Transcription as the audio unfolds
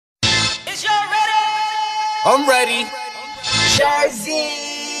I'm ready. Jersey.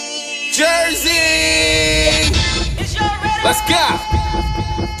 Let's go.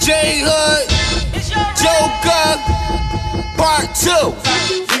 Jayhood. Joker. Part 2.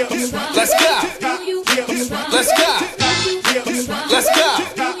 Let's go. Let's go. Let's go.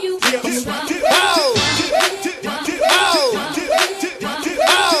 Oh. Oh.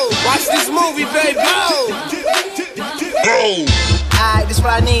 Oh. Watch this movie, baby. Oh. Hey. Alright, this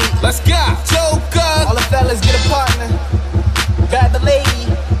what I need. Let's go. Joker. All the fellas get a partner. Grab the lady.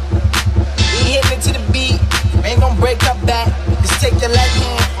 We hitting it to the beat. Ain't gonna break her back. Just take your left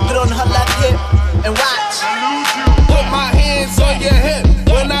hand, put on her left hip, and watch. Put my hands on your hip.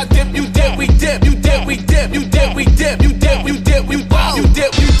 When I dip, you dip, we dip. You dip, we dip. You dip, we dip. You dip, you dip, you dip. You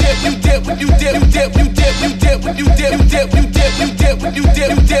dip, you dip, you dip. You dip, you dip, you dip. You dip, you dip, you dip. You dip, you dip, you dip.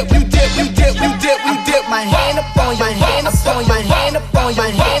 You dip, you dip, you dip. You dip, you dip. My hand up on your hand up on your hand up on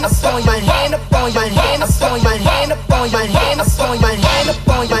your hand up on your hand up on your hand up on your hand up on your hand up on your hand up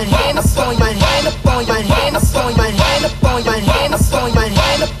on your hand up on your hand up on your hand up on your hand up on your hand up on your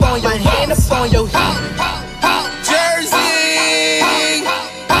hand up on your hand up on your hip. Jersey.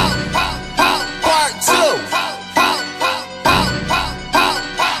 Part 2.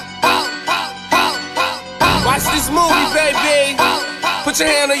 Watch this movie, baby. Put your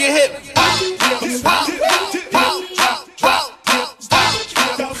hand on your hip.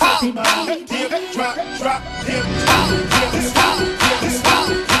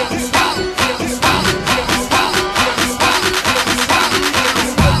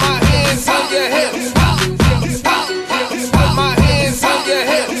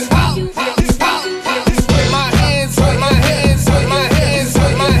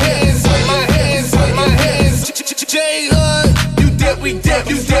 We dip,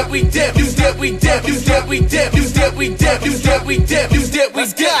 you dip, we dip, you dip, we dip, you dip, we dip, you dip, we dip, you dip, we dip, you dip, we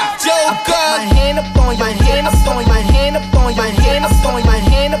dip. Joker. My hand up on your hand up on your hand up on your hand up on your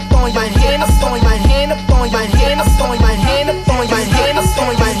hand up on your hand up on your hand up on your hand up on your hand up on your hand.